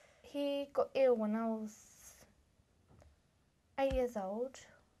 He got ill when I was 8 years old.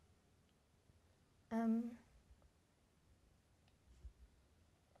 Oh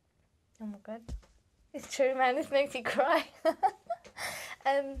my god, it's true, man. This makes me cry.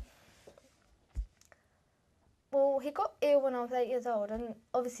 Well, he got ill when I was 8 years old, and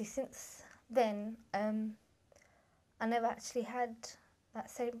obviously since then, I never actually had that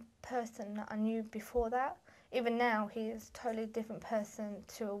same person that I knew before that. Even now, he is a totally different person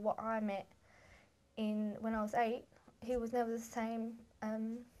to what I met when I was 8. He was never the same.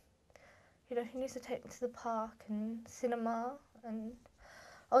 You know, he used to take me to the park and cinema, and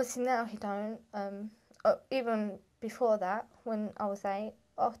obviously now he don't. Even before that, when I was 8,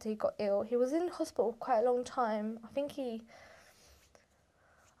 after he got ill, he was in hospital quite a long time. I think it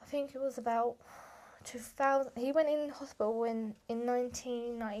was about 2000. He went in hospital in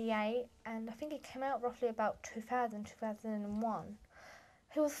 1998, and I think he came out roughly about 2001.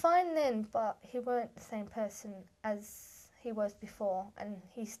 He was fine then, but he weren't the same person as he was before, and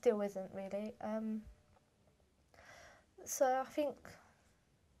he still isn't really. So I think,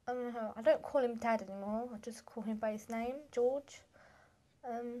 I don't know, I don't call him Dad anymore. I just call him by his name, George.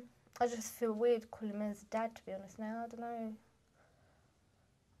 I just feel weird calling him as Dad, to be honest now. I don't know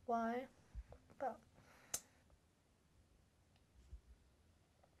why, but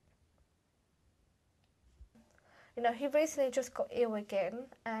you know, he recently just got ill again,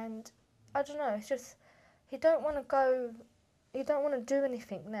 and I don't know, it's just, he don't want to go, he don't want to do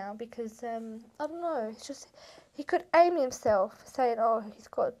anything now because, I don't know, it's just, he could aim himself saying, oh, he's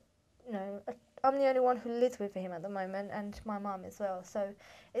got, you know, I'm the only one who lives with him at the moment, and my mum as well, so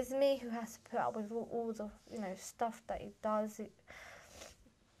it's me who has to put up with all the, you know, stuff that he does,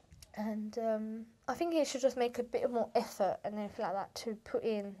 and I think he should just make a bit more effort and everything like that to put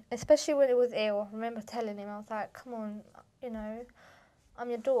in, especially when he was ill. I remember telling him, I was like, come on, you know, I'm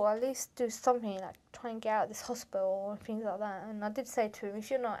your daughter, at least do something, like try and get out of this hospital and things like that. And I did say to him,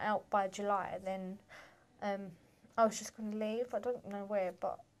 if you're not out by July, then I was just going to leave. I don't know where,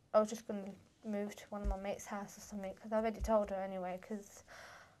 but I was just going to move to one of my mates' house or something, because I already told her anyway, because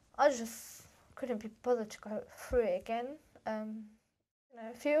I just couldn't be bothered to go through it again. You know,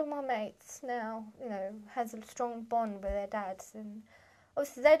 a few of my mates now, you know, has a strong bond with their dads, and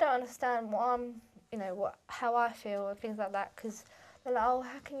obviously they don't understand what I'm, you know, how I feel and things like that, because they're like, oh,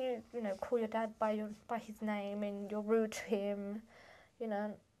 how can you, you know, call your dad by his name and you're rude to him, you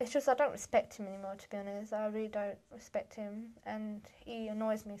know. It's just I don't respect him anymore, to be honest. I really don't respect him, and he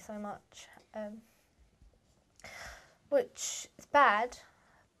annoys me so much, which is bad,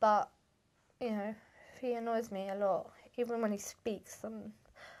 but, you know, he annoys me a lot. Even when he speaks, I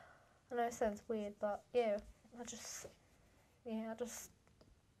know it sounds weird, but yeah,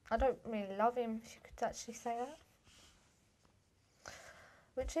 I don't really love him, if you could actually say that.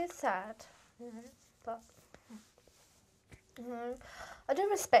 Which is sad, you know, but, you know, I do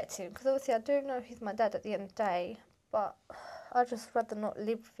respect him, because obviously I do know he's my dad at the end of the day, but I'd just rather not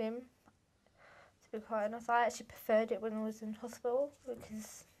live with him, to be quite honest. I actually preferred it when I was in hospital,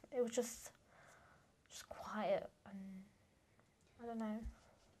 because it was just quiet, and I don't know,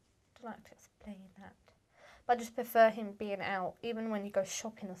 I don't like to explain that, but I just prefer him being out. Even when you go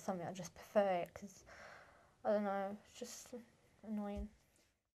shopping or something, I just prefer it, because I don't know, it's just annoying.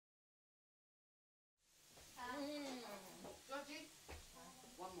 Georgie?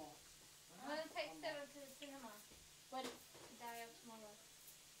 One more. I'm going to take Sarah to the cinema. When? Today or tomorrow?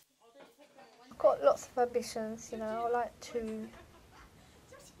 I've got lots of ambitions, you know. I like to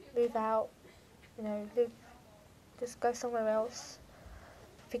move out, you know, just go somewhere else,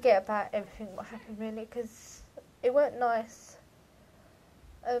 forget about everything what happened really, because it weren't nice,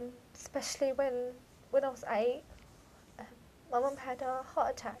 especially when I was 8. My mum had a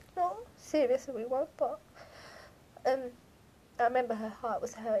heart attack, not serious or one, but I remember her heart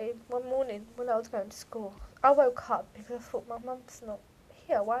was hurting one morning when I was going to school. I woke up because I thought my mum's not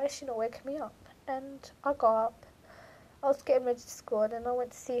here, why is she not waking me up? And I got up, I was getting ready to school, and then I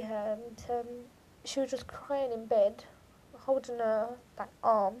went to see her, and she was just crying in bed, holding her like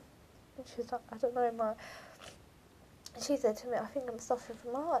arm, and she was like, I don't know, she said to me, I think I'm suffering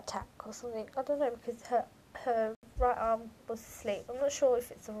from a heart attack or something. I don't know, because her right arm was asleep. I'm not sure if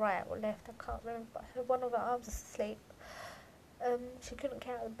it's the right or left, I can't remember, but one of her arms was asleep. She couldn't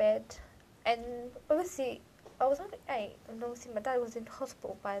get out of bed, and obviously I was only 8, and obviously my dad was in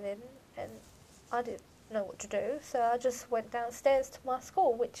hospital by then, and I didn't know what to do, so I just went downstairs to my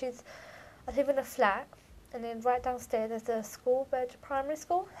school, which is, I live in a flat, and then right downstairs there's a school, Berger Primary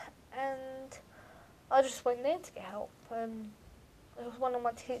School, and I just went there to get help. It was one of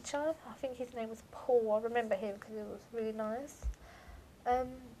my teachers, I think his name was Paul, I remember him because he was really nice.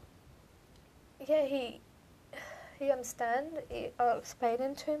 Yeah, he understand. I explained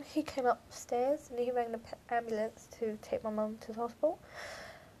it to him. He came upstairs and he rang the ambulance to take my mum to the hospital.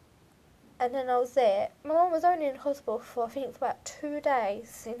 And then I was there. My mum was only in hospital for, I think it's about 2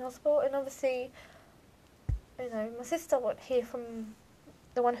 days in hospital. And obviously, you know, my sister wasn't here from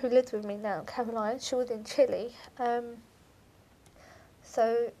the one who lives with me now, Caroline. She was in Chile.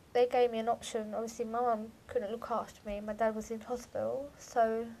 So they gave me an option. Obviously, my mum couldn't look after me. My dad was in hospital.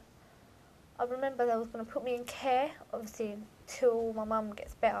 So I remember they was going to put me in care, obviously, till my mum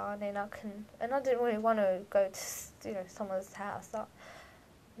gets better, and then I can. And I didn't really want to go to, you know, someone's house that,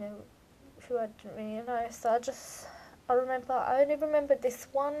 you know, who I didn't really know. So I only remember this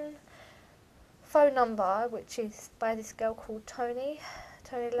one phone number, which is by this girl called Tony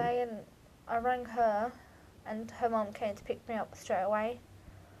Lay, and I rang her, and her mum came to pick me up straight away.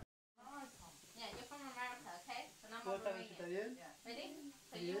 Yeah, you're from America, okay? So now I'm Romanian. Ready?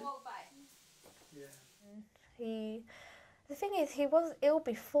 So you walk by. Yeah. The thing is, he was ill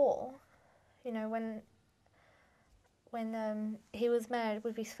before, you know, when he was married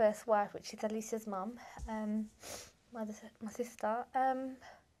with his first wife, which is Alicia's mum, my sister.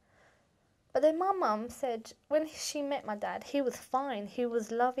 But then my mum said when she met my dad, he was fine. He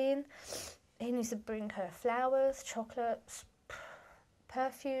was loving. He used to bring her flowers, chocolates,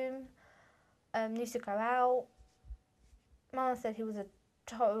 perfume. Used to go out. My mum said he was a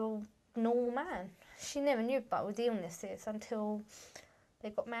total normal man. She never knew about his illnesses until they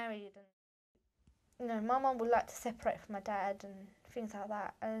got married. And you know, my mum would like to separate from my dad and things like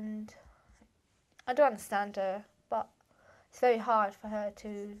that. And I do understand her, but it's very hard for her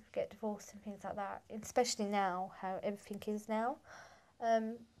to get divorced and things like that, especially now, how everything is now.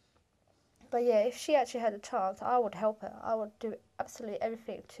 But yeah, if she actually had a chance, I would help her. I would do absolutely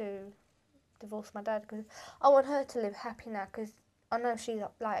everything to divorce my dad, because I want her to live happy now, because I know she's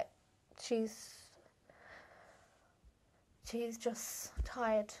just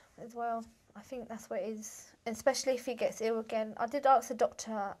tired as well. I think that's what it is, and especially if he gets ill again. I did ask the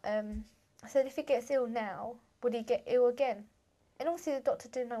doctor, I said, if he gets ill now, would he get ill again? And obviously the doctor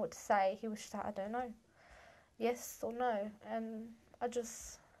didn't know what to say. He was just like, I don't know, yes or no. And I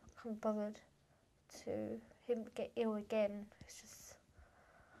just can't be bothered to him get ill again. It's just,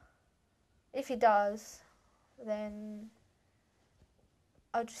 if he does, then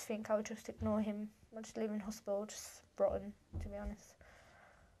I just think I would just ignore him. I'll just leave him in hospital, just rotten, to be honest.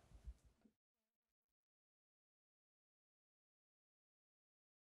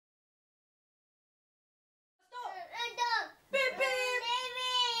 Beep, beep.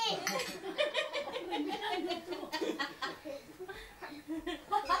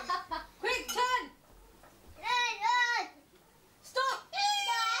 Quick, turn! Stop!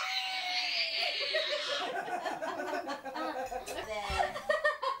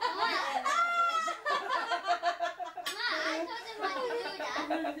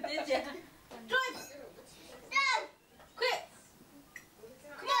 Did you? Drive! Stop! Quick!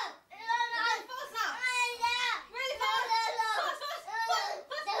 Come on! Fast now! Really fast! Fast!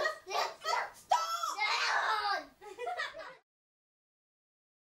 Stop!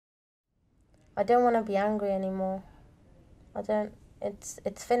 I don't want to be angry anymore.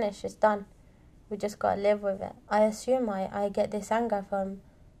 It's finished, it's done. We just got to live with it. I assume I get this anger from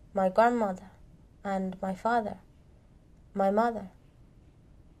my grandmother and my father, my mother.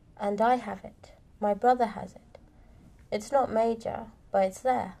 And I have it. My brother has it. It's not major, but it's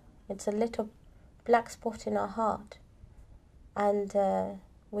there. It's a little black spot in our heart, and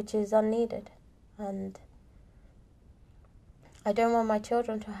which is unneeded. And I don't want my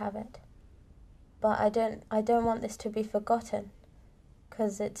children to have it. But I don't want this to be forgotten,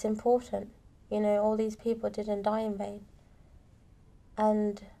 because it's important. You know, all these people didn't die in vain.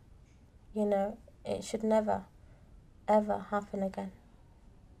 And, you know, it should never, ever happen again.